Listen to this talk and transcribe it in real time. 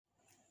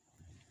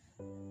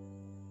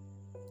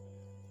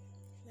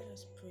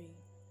us pray.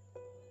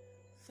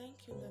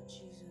 Thank you, Lord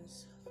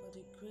Jesus, for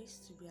the grace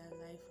to be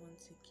alive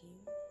once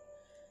again.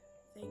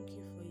 Thank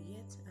you for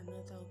yet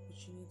another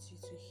opportunity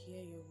to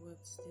hear your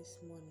words this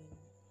morning.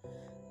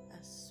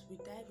 As we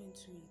dive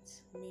into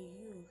it, may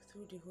you,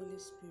 through the Holy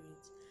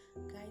Spirit,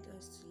 guide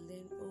us to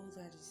learn all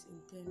that is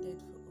intended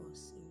for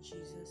us in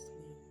Jesus'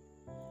 name.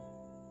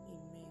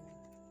 Amen.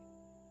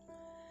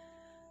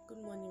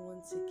 Good morning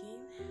once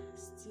again,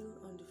 still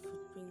on the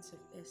footprints of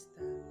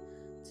Esther.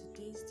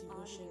 Today's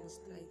devotion is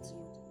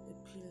titled A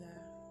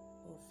Pillar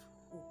of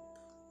Hope.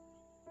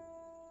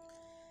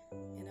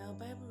 And our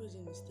Bible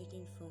reading is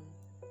taken from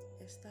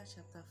Esther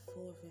chapter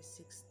 4 verse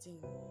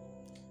 16,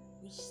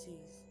 which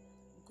says,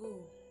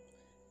 "Go,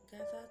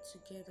 gather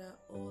together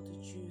all the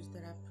Jews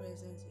that are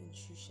present in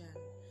Shushan,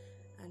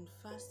 and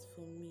fast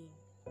for me,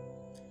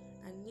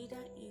 and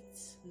neither eat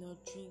nor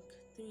drink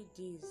 3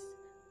 days,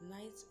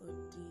 night or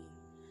day.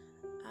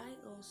 I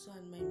also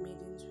and my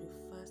maidens will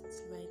fast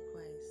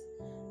likewise,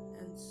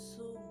 and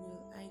so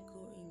will I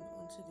go in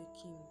unto the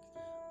king,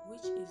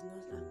 which is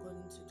not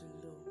according to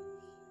the law.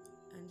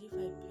 And if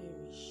I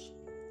perish,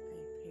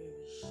 I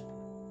perish."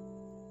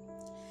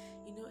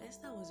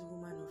 Esther was a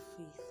woman of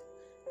faith,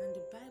 and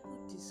the Bible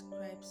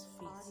describes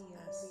faith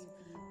as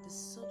the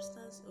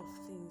substance of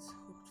things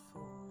hoped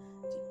for,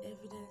 the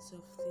evidence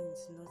of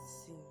things not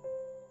seen,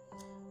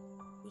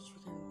 which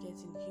we can get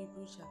in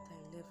Hebrews chapter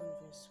 11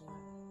 verse 1.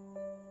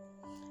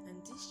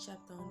 And this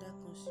chapter under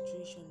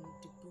consideration in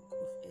the book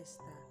of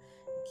Esther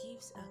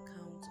gives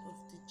account of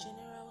the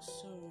general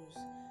sorrows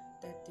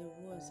that there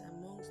was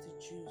amongst the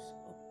Jews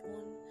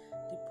upon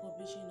the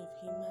publishing of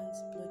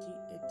Haman's bloody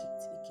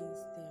edict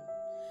against them.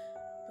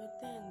 But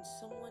then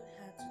someone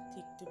had to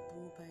take the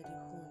bull by the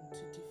horn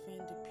to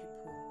defend the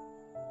people.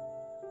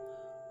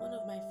 One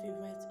of my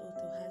favorite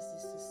authors has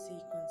this to say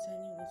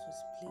concerning what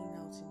was playing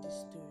out in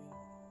this story.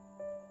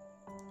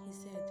 He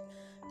said,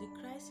 "The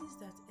crisis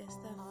that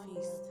Esther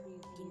faced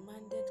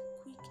demanded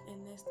quick,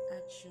 earnest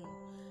action,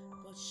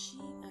 but she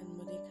and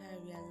Mordecai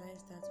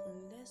realized that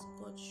unless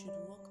God should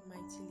work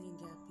mightily in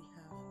their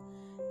behalf,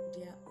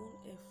 their own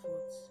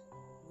efforts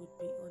would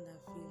be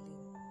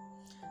unavailing."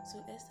 So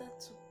Esther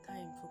took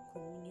time for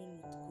communion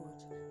with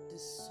God, the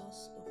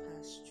source of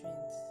her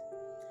strength.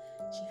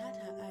 She had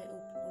her eye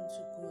up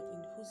unto God,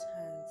 in whose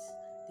hands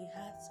the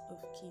hearts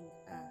of kings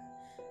are,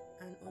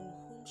 and on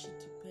whom she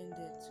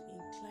depended to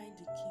incline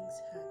the king's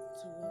heart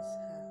towards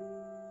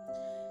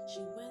her.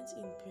 She went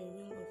in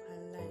peril of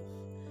her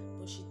life,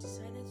 but she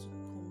decided to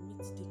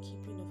commit the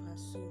keeping of her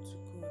soul to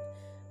God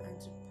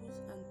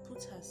and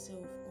put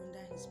herself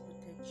under his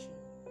protection.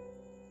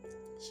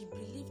 She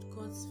believed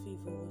God's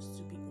favor was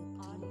to be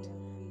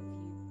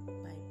obtained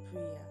by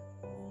prayer,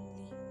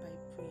 only by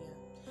prayer.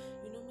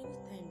 Many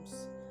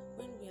times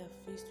when we are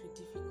faced with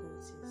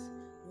difficulties,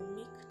 we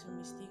make the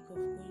mistake of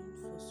going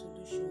for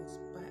solutions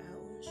by our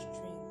own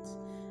strength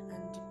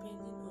and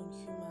depending on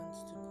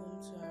humans to come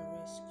to our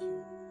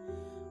rescue.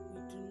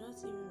 We do not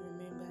even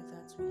remember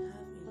that we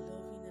have a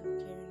loving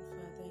and caring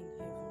Father in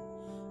heaven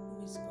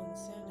who is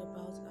concerned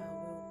about our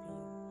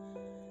well-being.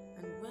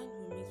 And when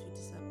we meet with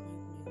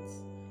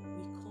disappointments,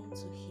 we come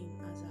to him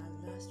as our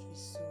last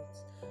resort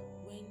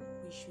when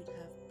we should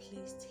have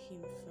placed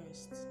him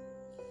first.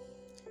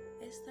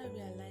 Esther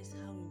realized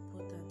how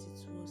important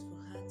it was for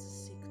her to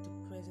seek the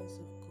presence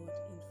of God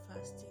in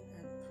fasting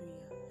and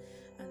prayer,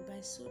 and by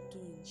so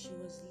doing, she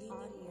was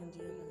leaning on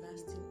the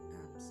everlasting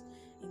arms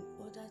in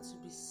order to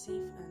be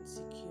safe and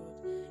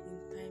secured in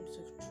times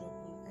of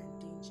trouble and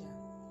danger.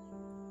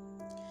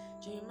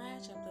 Jeremiah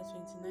chapter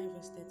 29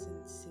 verse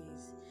 13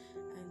 says,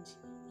 "And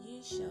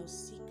ye shall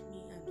seek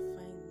me and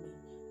find me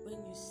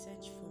when you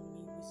search for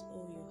me with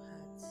all your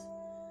heart."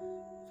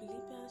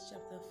 Philippians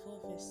chapter 4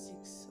 verse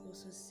 6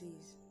 also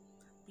says,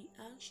 "Be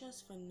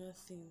anxious for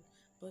nothing,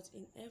 but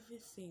in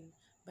everything,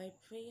 by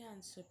prayer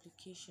and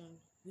supplication,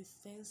 with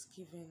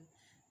thanksgiving,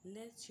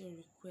 let your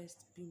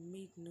request be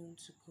made known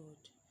to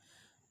God."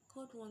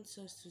 God wants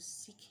us to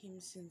seek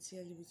him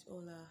sincerely with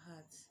all our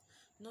hearts,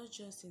 not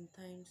just in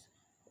times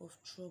of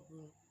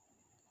trouble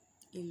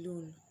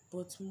alone,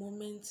 but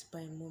moment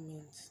by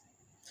moment.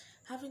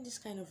 Having this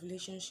kind of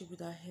relationship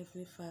with our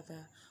Heavenly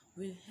Father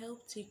will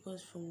help take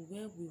us from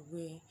where we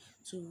were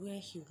to where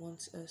he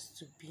wants us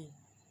to be.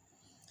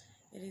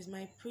 It is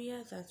my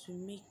prayer that we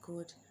make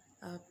God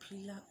our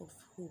pillar of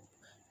hope,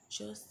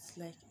 just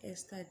like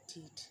Esther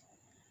did.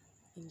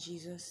 In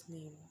Jesus'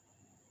 name,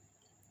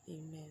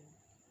 amen.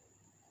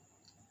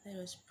 Let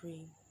us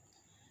pray.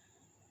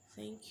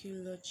 Thank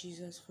you, Lord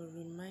Jesus, for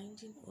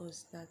reminding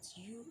us that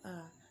you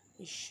are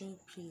a sure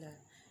pillar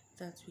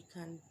that we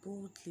can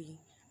boldly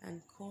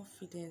and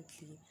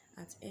confidently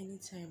at any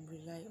time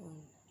rely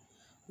on.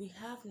 We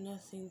have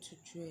nothing to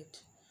dread.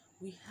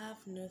 We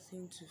have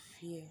nothing to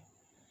fear,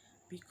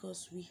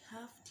 because we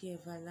have the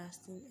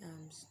everlasting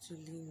arms to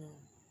lean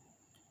on.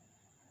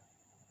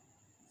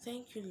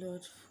 Thank you,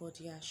 Lord, for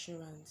the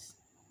assurance.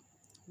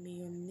 May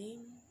your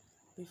name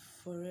be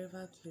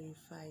forever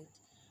glorified.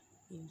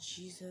 In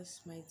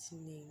Jesus' mighty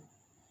name,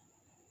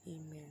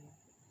 amen.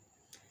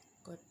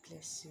 God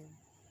bless you.